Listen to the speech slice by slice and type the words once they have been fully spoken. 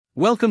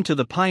Welcome to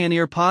the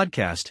Pioneer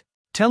Podcast,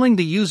 telling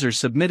the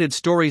user-submitted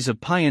stories of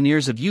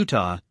pioneers of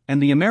Utah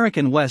and the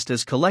American West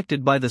as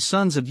collected by the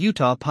Sons of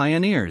Utah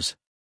Pioneers.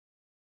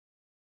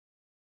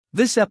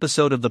 This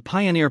episode of the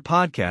Pioneer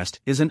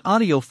Podcast is an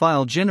audio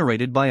file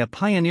generated by a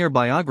pioneer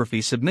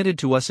biography submitted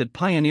to us at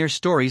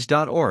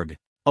pioneerstories.org,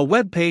 a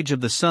webpage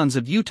of the Sons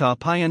of Utah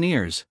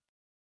Pioneers.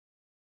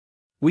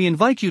 We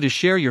invite you to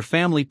share your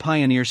family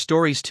pioneer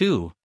stories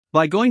too,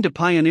 by going to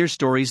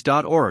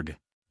pioneerstories.org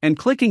and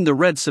clicking the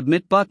red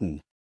Submit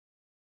button.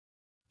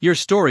 Your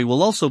story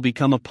will also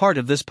become a part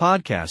of this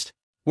podcast,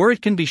 where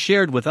it can be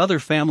shared with other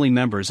family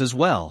members as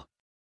well.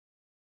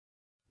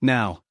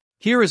 Now,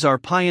 here is our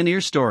pioneer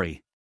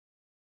story.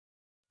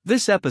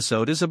 This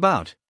episode is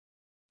about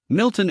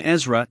Milton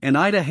Ezra and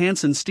Ida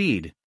Hansen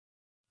STEED.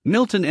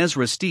 Milton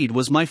Ezra STEED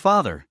was my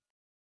father.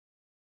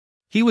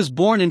 He was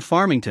born in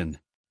Farmington,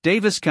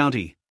 Davis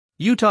County,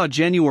 Utah,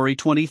 January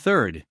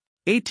 23,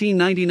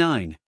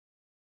 1899.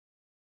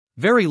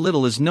 Very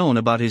little is known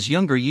about his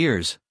younger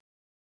years.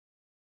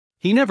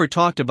 He never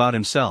talked about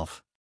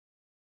himself.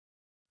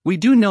 We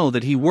do know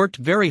that he worked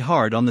very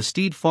hard on the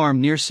STEED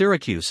farm near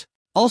Syracuse,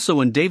 also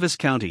in Davis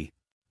County,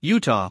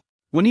 Utah,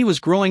 when he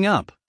was growing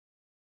up.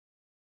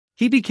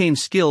 He became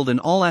skilled in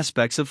all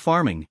aspects of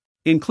farming,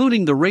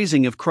 including the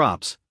raising of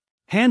crops,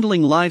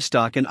 handling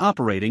livestock, and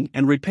operating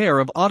and repair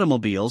of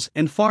automobiles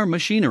and farm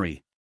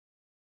machinery.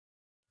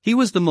 He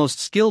was the most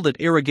skilled at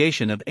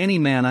irrigation of any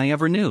man I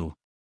ever knew.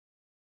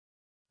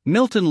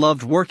 Milton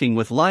loved working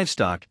with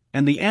livestock,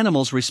 and the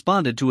animals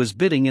responded to his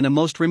bidding in a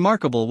most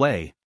remarkable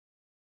way.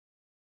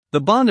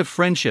 The bond of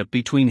friendship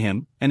between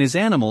him and his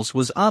animals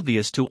was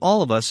obvious to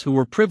all of us who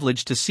were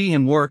privileged to see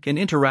him work and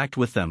interact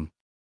with them.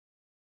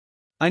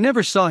 I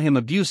never saw him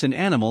abuse an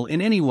animal in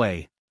any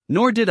way,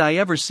 nor did I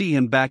ever see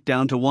him back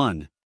down to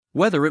one,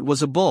 whether it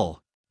was a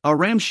bull, a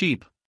ram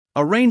sheep,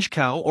 a range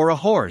cow, or a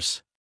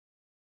horse.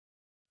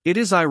 It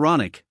is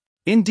ironic,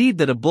 indeed,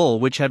 that a bull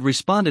which had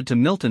responded to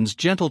Milton's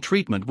gentle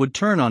treatment would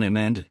turn on him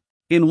and,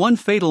 in one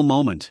fatal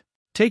moment,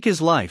 take his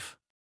life.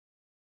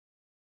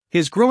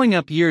 His growing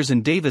up years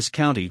in Davis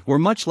County were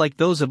much like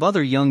those of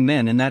other young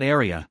men in that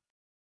area.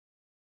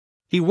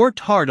 He worked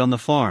hard on the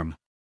farm.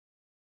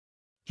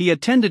 He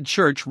attended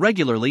church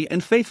regularly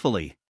and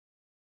faithfully.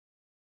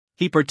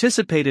 He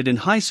participated in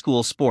high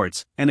school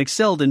sports and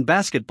excelled in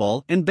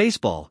basketball and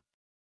baseball.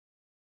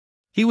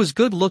 He was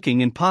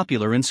good-looking and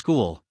popular in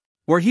school,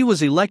 where he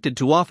was elected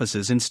to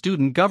offices in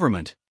student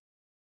government.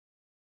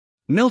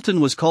 Milton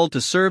was called to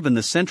serve in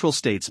the Central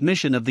States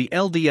mission of the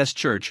LDS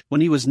Church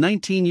when he was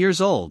 19 years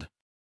old.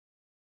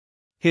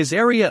 His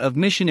area of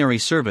missionary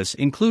service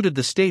included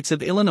the states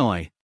of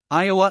Illinois,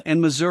 Iowa, and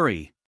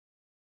Missouri.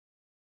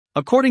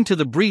 According to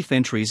the brief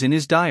entries in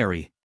his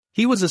diary,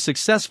 he was a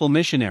successful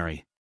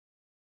missionary.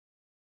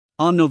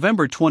 On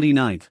November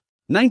 29,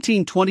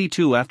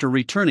 1922, after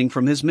returning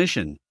from his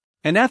mission,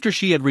 and after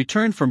she had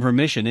returned from her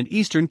mission in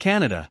eastern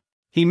Canada,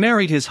 he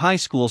married his high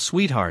school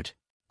sweetheart,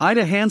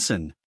 Ida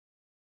Hansen.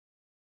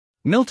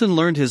 Milton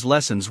learned his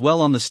lessons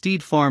well on the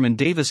STEED farm in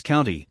Davis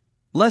County,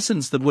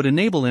 lessons that would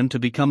enable him to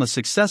become a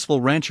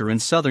successful rancher in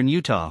southern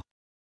Utah.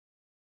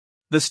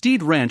 The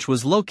STEED Ranch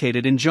was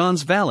located in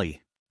Johns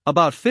Valley,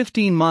 about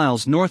 15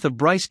 miles north of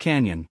Bryce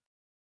Canyon.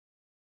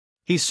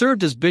 He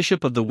served as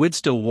bishop of the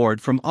Widstow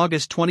Ward from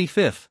August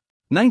 25,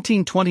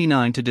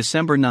 1929 to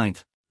December 9,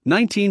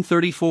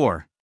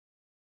 1934.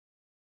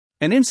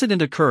 An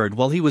incident occurred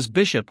while he was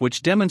bishop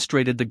which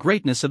demonstrated the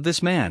greatness of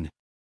this man.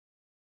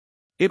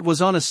 It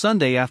was on a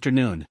Sunday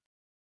afternoon.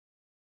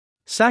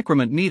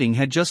 Sacrament meeting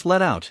had just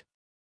let out.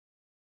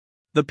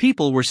 The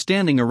people were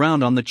standing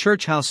around on the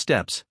church house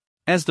steps,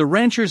 as the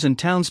ranchers and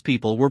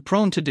townspeople were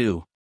prone to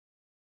do.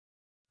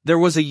 There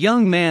was a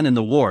young man in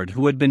the ward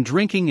who had been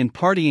drinking and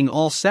partying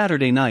all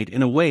Saturday night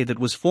in a way that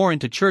was foreign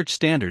to church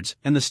standards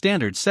and the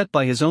standards set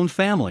by his own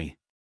family.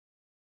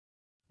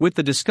 With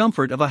the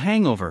discomfort of a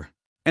hangover,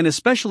 and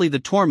especially the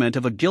torment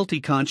of a guilty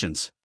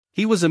conscience,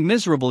 he was a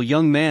miserable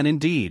young man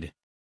indeed.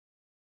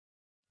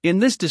 In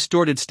this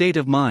distorted state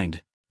of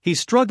mind, he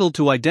struggled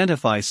to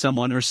identify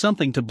someone or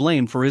something to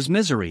blame for his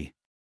misery.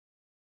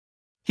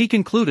 He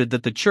concluded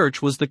that the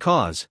church was the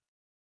cause.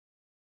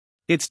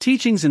 Its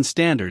teachings and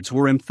standards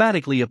were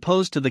emphatically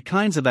opposed to the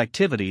kinds of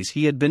activities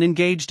he had been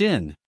engaged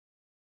in.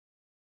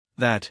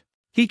 That,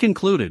 he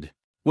concluded,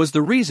 was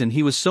the reason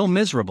he was so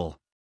miserable.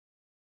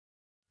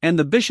 And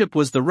the bishop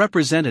was the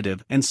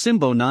representative and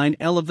Symbo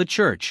 9L of the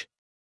church.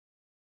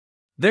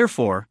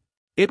 Therefore,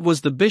 it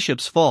was the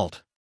bishop's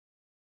fault.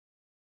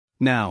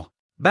 Now,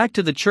 back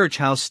to the church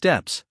house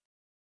steps.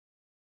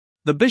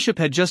 The bishop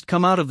had just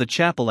come out of the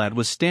chapel and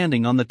was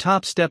standing on the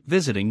top step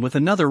visiting with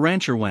another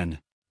rancher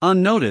when,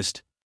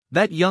 unnoticed,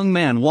 that young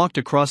man walked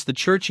across the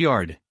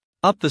churchyard,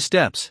 up the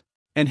steps,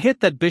 and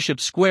hit that bishop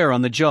square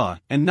on the jaw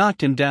and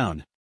knocked him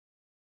down.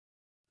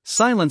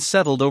 Silence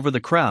settled over the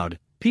crowd.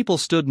 People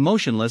stood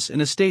motionless in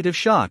a state of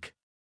shock.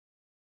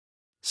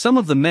 Some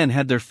of the men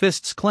had their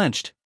fists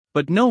clenched,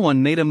 but no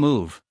one made a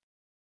move.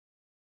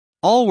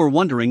 All were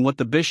wondering what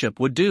the bishop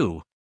would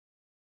do.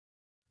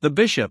 The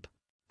bishop,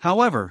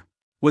 however,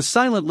 was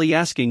silently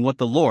asking what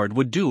the Lord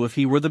would do if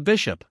he were the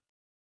bishop.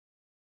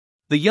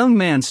 The young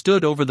man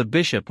stood over the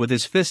bishop with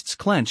his fists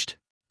clenched,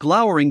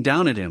 glowering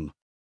down at him.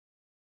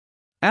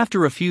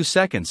 After a few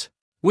seconds,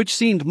 which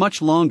seemed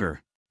much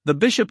longer, the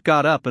bishop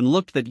got up and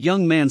looked that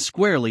young man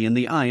squarely in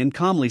the eye and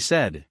calmly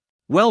said,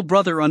 "Well,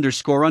 brother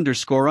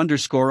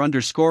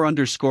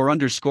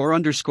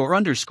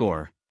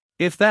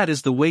if that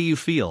is the way you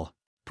feel,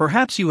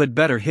 perhaps you had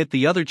better hit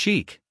the other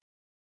cheek."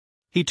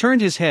 He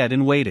turned his head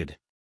and waited.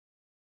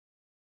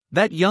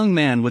 That young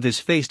man with his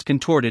face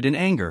contorted in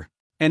anger,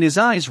 and his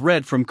eyes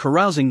red from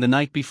carousing the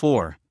night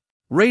before,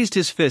 raised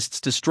his fists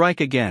to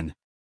strike again.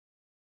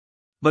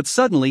 But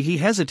suddenly he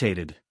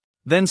hesitated,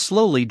 then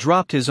slowly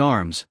dropped his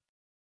arms.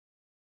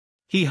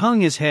 He hung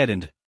his head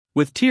and,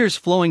 with tears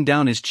flowing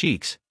down his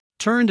cheeks,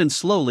 turned and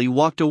slowly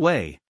walked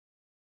away.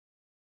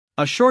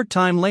 A short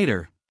time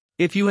later,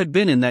 if you had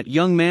been in that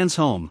young man's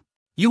home,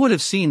 you would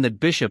have seen that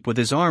bishop with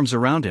his arms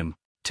around him,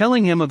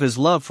 telling him of his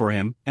love for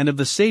him and of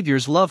the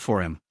Savior's love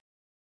for him.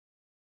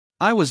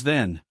 I was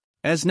then,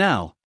 as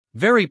now,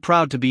 very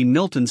proud to be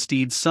Milton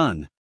STEED's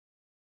son.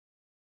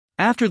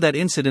 After that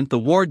incident, the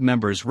ward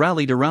members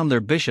rallied around their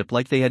bishop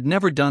like they had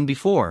never done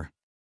before.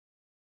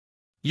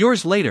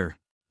 Years later,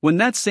 when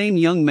that same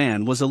young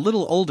man was a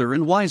little older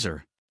and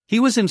wiser, he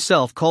was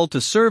himself called to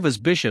serve as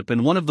bishop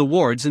in one of the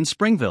wards in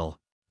Springville,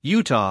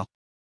 Utah.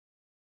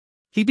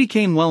 He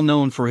became well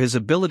known for his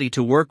ability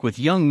to work with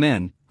young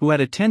men who had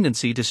a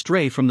tendency to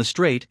stray from the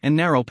straight and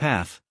narrow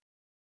path.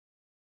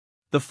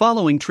 The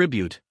following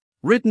tribute,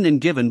 written and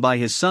given by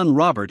his son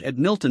Robert at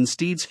Milton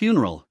STEED's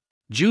funeral,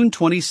 June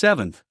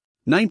 27,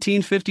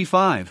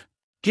 1955,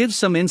 gives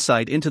some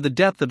insight into the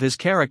depth of his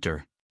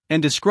character,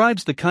 and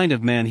describes the kind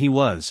of man he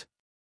was.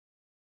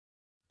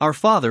 Our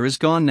father is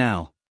gone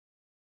now.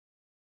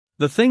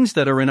 The things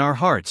that are in our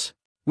hearts,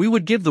 we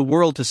would give the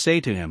world to say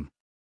to him.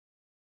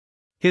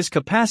 His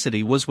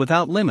capacity was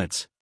without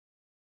limits.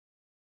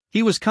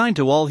 He was kind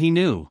to all he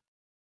knew.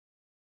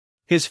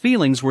 His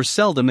feelings were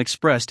seldom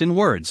expressed in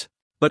words,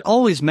 but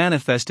always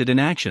manifested in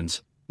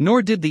actions,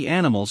 nor did the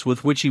animals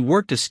with which he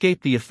worked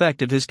escape the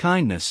effect of his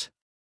kindness.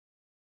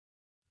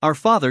 Our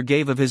father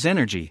gave of his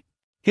energy,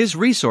 his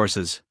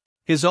resources,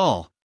 his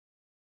all.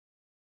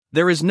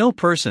 There is no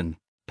person,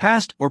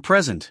 past or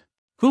present,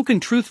 who can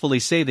truthfully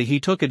say that he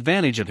took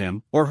advantage of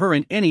him or her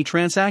in any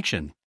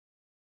transaction.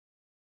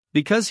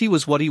 Because he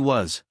was what he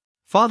was,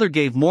 Father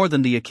gave more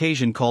than the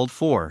occasion called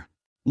for,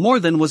 more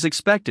than was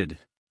expected,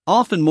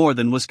 often more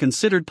than was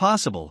considered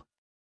possible.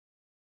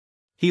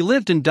 He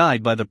lived and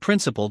died by the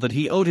principle that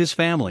he owed his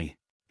family,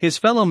 his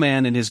fellow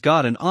man and his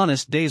God an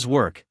honest day's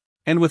work,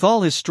 and with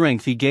all his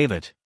strength he gave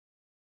it.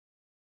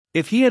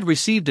 If he had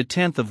received a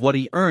tenth of what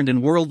he earned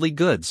in worldly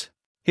goods,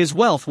 his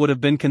wealth would have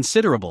been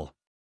considerable.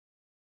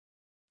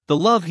 The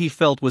love he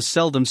felt was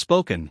seldom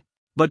spoken,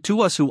 but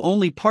to us who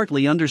only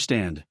partly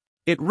understand,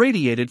 it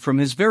radiated from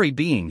his very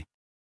being.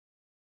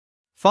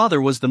 Father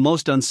was the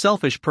most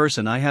unselfish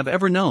person I have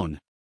ever known.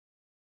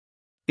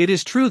 It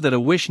is true that a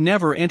wish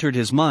never entered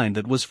his mind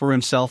that was for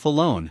himself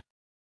alone.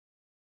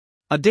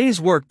 A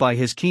day's work by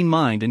his keen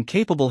mind and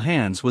capable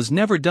hands was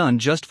never done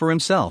just for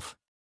himself.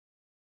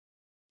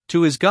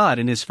 To his God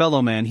and his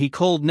fellow man he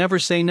could never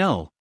say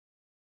no.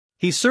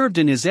 He served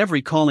in his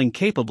every calling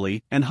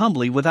capably and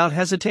humbly without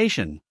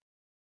hesitation.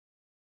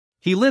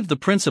 He lived the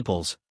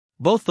principles,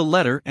 both the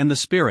letter and the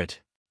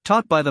spirit,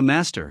 taught by the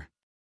Master.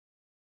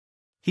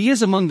 He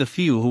is among the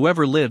few who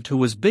ever lived who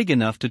was big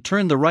enough to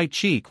turn the right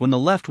cheek when the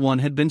left one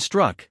had been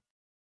struck.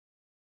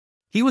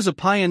 He was a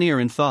pioneer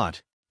in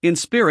thought, in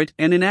spirit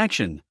and in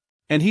action,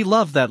 and he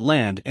loved that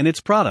land and its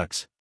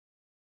products.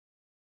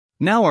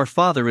 Now our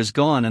father is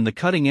gone, and the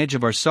cutting edge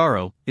of our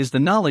sorrow is the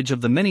knowledge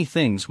of the many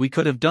things we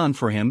could have done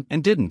for him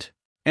and didn't,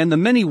 and the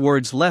many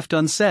words left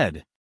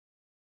unsaid.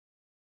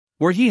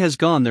 Where he has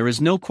gone there is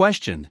no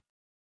question.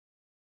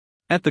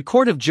 At the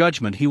court of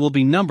judgment he will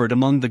be numbered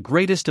among the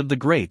greatest of the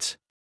greats.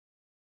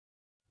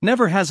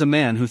 Never has a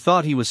man who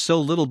thought he was so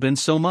little been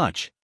so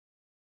much.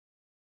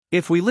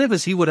 If we live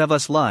as he would have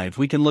us live,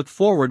 we can look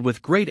forward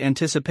with great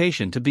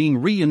anticipation to being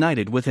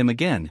reunited with him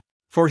again,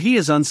 for he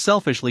is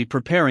unselfishly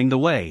preparing the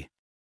way.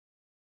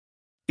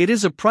 It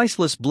is a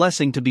priceless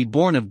blessing to be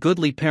born of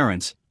goodly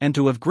parents and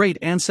to have great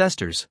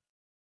ancestors.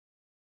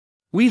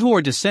 We who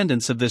are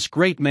descendants of this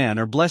great man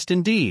are blessed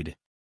indeed.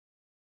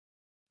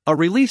 A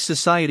Relief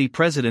Society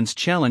President's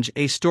Challenge,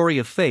 a story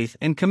of faith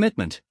and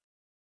commitment.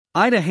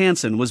 Ida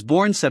Hansen was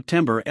born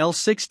September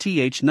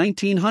 6th,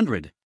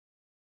 1900.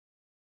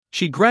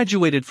 She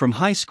graduated from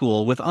high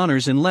school with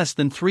honors in less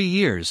than 3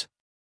 years.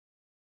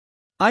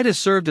 Ida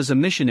served as a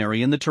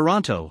missionary in the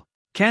Toronto,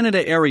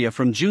 Canada area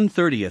from June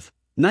 30,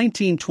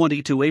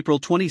 1920 to April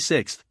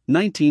 26,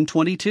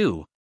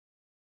 1922.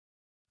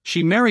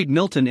 She married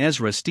Milton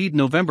Ezra STEED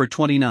November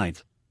 29,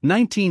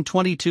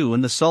 1922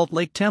 in the Salt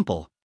Lake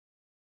Temple.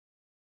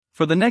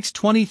 For the next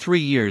 23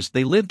 years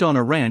they lived on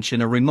a ranch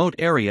in a remote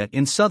area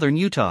in southern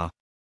Utah.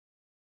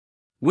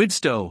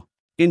 Widstow,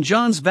 in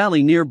Johns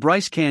Valley near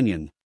Bryce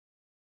Canyon.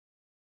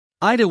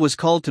 Ida was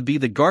called to be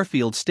the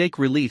Garfield Stake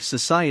Relief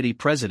Society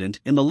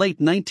president in the late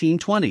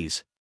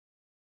 1920s.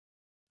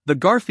 The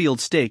Garfield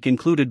stake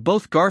included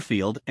both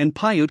Garfield and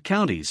Piute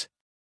counties.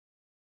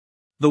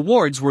 The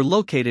wards were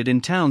located in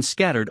towns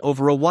scattered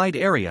over a wide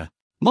area,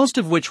 most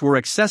of which were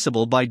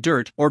accessible by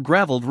dirt or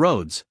graveled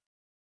roads.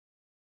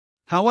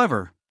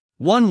 However,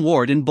 one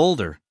ward in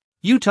Boulder,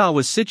 Utah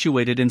was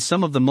situated in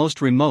some of the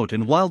most remote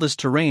and wildest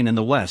terrain in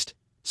the West,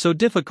 so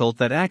difficult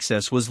that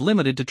access was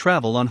limited to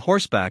travel on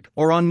horseback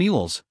or on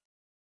mules.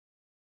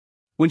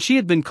 When she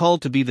had been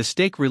called to be the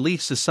Stake Relief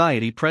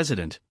Society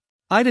president,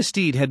 Ida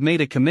STEED had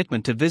made a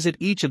commitment to visit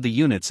each of the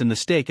units in the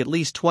stake at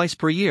least twice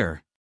per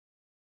year.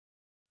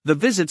 The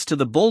visits to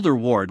the Boulder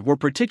ward were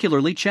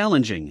particularly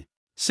challenging,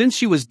 since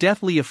she was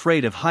deathly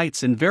afraid of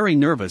heights and very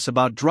nervous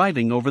about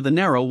driving over the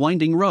narrow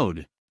winding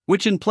road,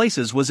 which in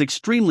places was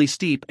extremely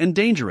steep and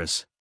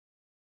dangerous.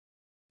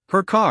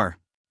 Her car,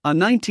 a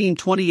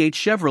 1928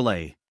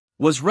 Chevrolet,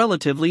 was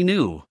relatively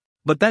new,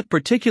 but that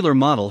particular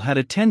model had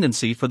a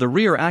tendency for the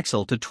rear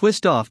axle to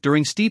twist off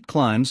during steep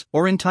climbs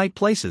or in tight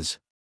places.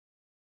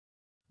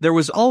 There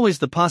was always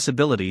the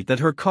possibility that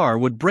her car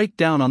would break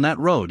down on that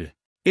road.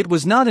 It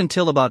was not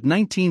until about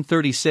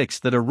 1936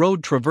 that a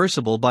road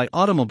traversable by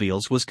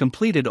automobiles was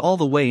completed all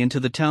the way into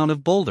the town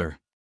of Boulder.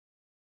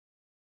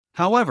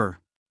 However,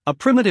 a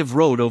primitive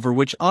road over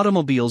which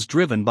automobiles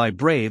driven by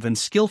brave and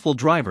skillful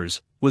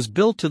drivers was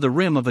built to the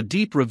rim of a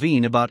deep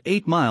ravine about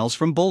 8 miles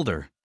from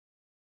Boulder.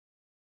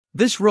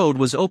 This road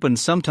was opened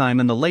sometime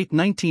in the late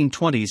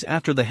 1920s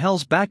after the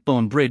Hell's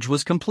Backbone Bridge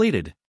was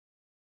completed.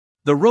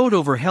 The road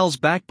over Hell's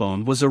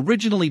Backbone was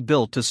originally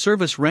built to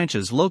service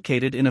ranches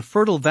located in a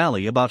fertile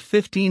valley about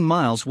 15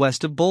 miles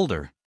west of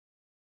Boulder.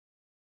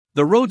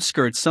 The road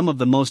skirts some of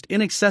the most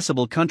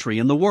inaccessible country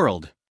in the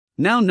world,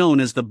 now known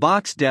as the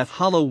Box Death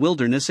Hollow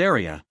Wilderness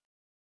Area.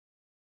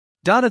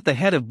 At the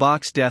head of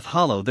Box Death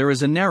Hollow there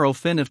is a narrow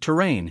fin of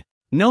terrain,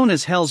 known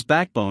as Hell's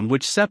Backbone,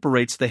 which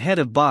separates the head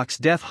of Box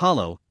Death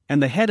Hollow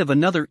and the head of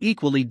another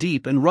equally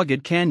deep and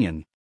rugged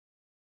canyon.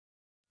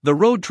 The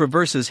road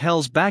traverses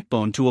Hell's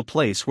Backbone to a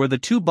place where the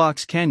two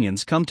box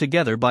canyons come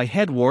together by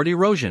headward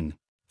erosion,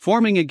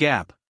 forming a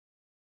gap.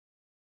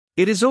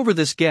 It is over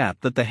this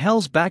gap that the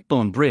Hell's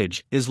Backbone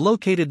Bridge is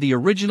located. The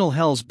original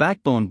Hell's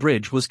Backbone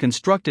Bridge was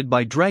constructed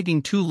by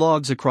dragging two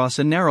logs across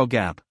a narrow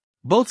gap,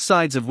 both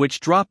sides of which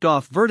dropped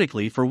off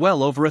vertically for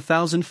well over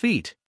 1,000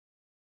 feet.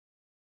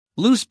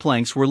 Loose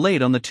planks were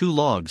laid on the two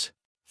logs,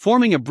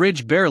 forming a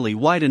bridge barely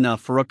wide enough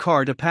for a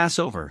car to pass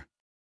over.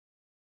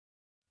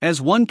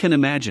 As one can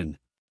imagine,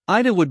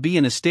 Ida would be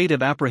in a state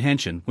of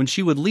apprehension when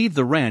she would leave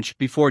the ranch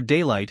before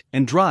daylight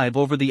and drive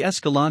over the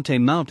Escalante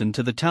Mountain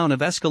to the town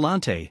of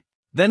Escalante,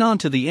 then on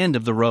to the end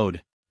of the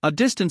road, a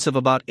distance of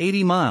about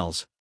 80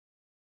 miles.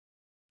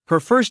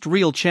 Her first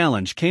real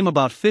challenge came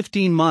about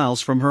 15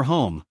 miles from her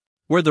home,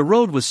 where the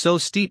road was so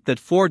steep that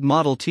Ford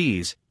Model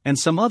Ts and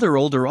some other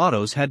older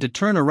autos had to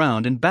turn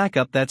around and back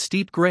up that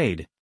steep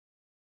grade.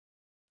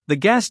 The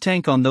gas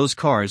tank on those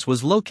cars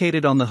was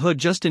located on the hood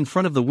just in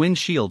front of the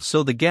windshield,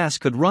 so the gas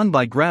could run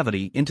by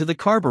gravity into the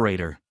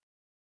carburetor.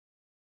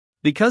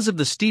 Because of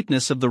the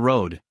steepness of the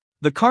road,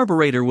 the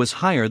carburetor was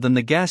higher than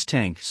the gas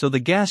tank, so the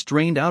gas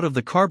drained out of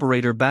the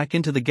carburetor back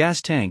into the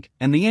gas tank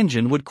and the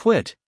engine would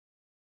quit.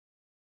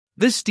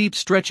 This steep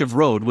stretch of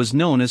road was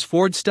known as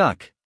Ford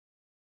Stuck.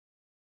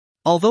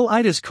 Although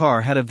Ida's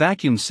car had a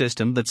vacuum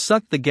system that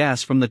sucked the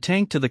gas from the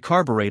tank to the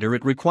carburetor,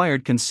 it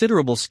required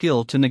considerable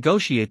skill to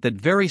negotiate that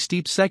very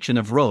steep section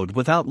of road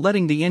without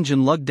letting the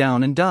engine lug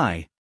down and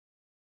die.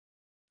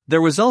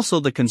 There was also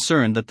the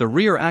concern that the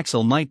rear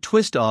axle might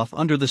twist off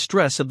under the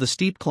stress of the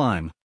steep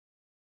climb.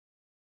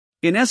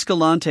 In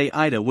Escalante,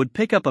 Ida would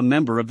pick up a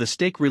member of the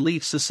Stake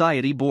Relief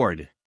Society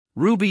board,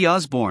 Ruby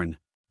Osborne,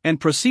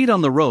 and proceed on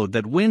the road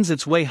that winds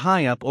its way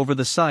high up over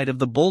the side of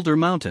the Boulder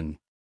Mountain.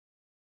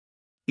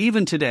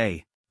 Even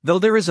today, though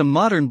there is a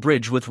modern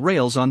bridge with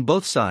rails on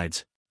both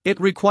sides, it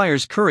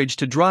requires courage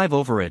to drive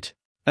over it,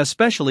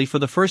 especially for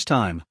the first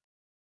time.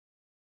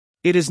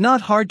 It is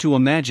not hard to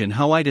imagine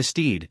how Ida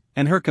STEED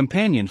and her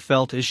companion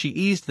felt as she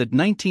eased that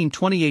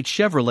 1928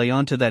 Chevrolet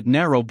onto that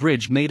narrow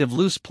bridge made of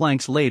loose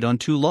planks laid on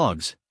two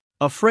logs,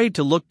 afraid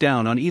to look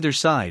down on either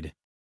side.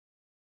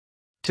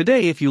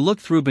 Today, if you look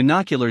through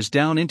binoculars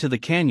down into the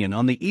canyon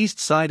on the east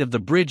side of the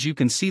bridge, you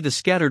can see the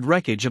scattered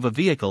wreckage of a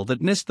vehicle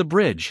that missed the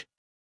bridge.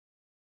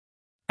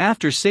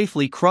 After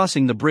safely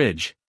crossing the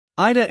bridge,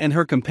 Ida and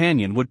her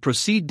companion would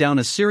proceed down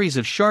a series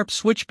of sharp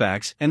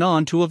switchbacks and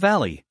on to a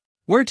valley,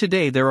 where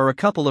today there are a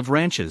couple of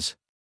ranches.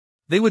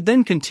 They would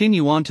then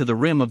continue on to the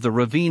rim of the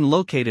ravine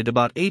located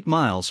about 8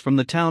 miles from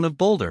the town of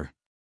Boulder.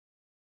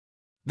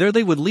 There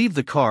they would leave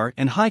the car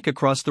and hike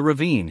across the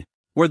ravine,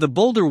 where the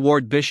Boulder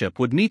Ward Bishop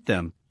would meet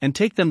them and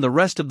take them the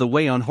rest of the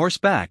way on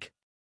horseback.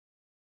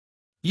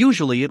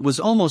 Usually it was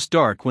almost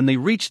dark when they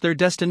reached their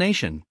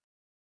destination.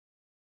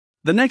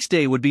 The next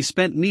day would be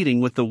spent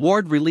meeting with the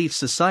Ward Relief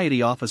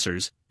Society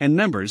officers and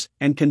members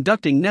and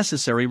conducting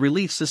necessary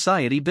Relief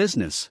Society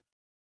business.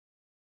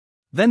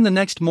 Then the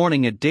next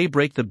morning at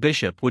daybreak the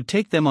bishop would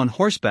take them on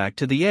horseback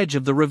to the edge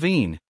of the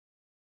ravine.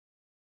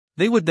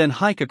 They would then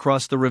hike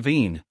across the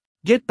ravine,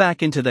 get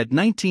back into that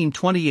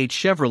 1928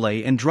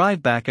 Chevrolet and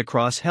drive back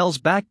across Hell's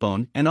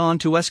Backbone and on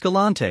to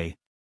Escalante.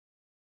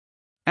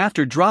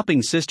 After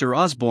dropping Sister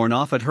Osborne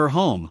off at her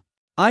home,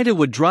 Ida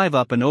would drive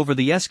up and over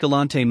the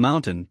Escalante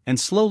mountain and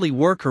slowly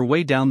work her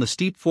way down the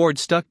steep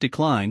Ford-stuck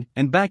decline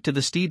and back to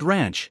the STEED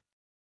ranch.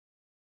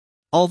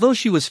 Although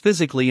she was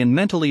physically and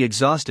mentally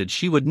exhausted,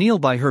 she would kneel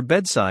by her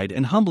bedside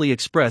and humbly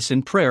express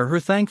in prayer her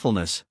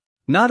thankfulness,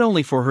 not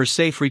only for her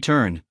safe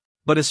return,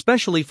 but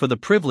especially for the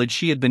privilege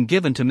she had been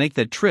given to make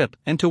that trip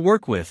and to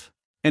work with,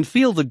 and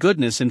feel the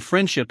goodness and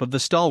friendship of the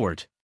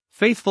stalwart,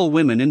 faithful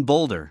women in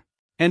Boulder,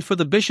 and for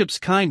the bishop's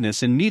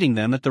kindness in meeting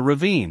them at the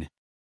ravine.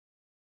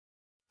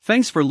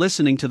 Thanks for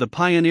listening to the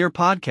Pioneer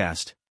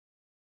Podcast.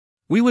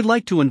 We would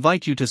like to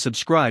invite you to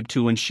subscribe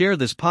to and share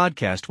this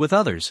podcast with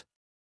others.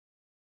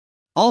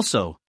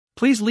 Also,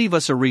 please leave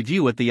us a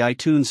review at the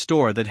iTunes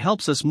Store that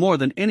helps us more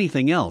than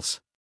anything else.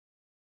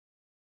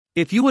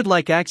 If you would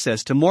like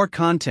access to more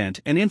content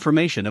and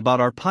information about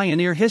our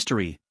pioneer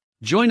history,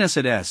 join us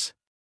at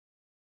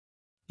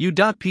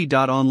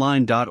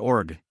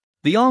STEED.online.org,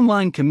 the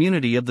online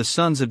community of the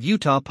Sons of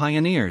Utah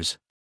Pioneers.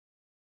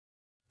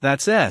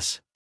 That's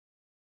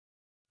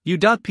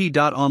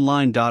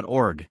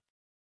STEED.online.org.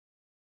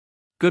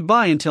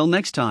 Goodbye until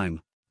next time,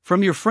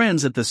 from your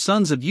friends at the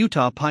Sons of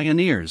Utah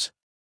Pioneers.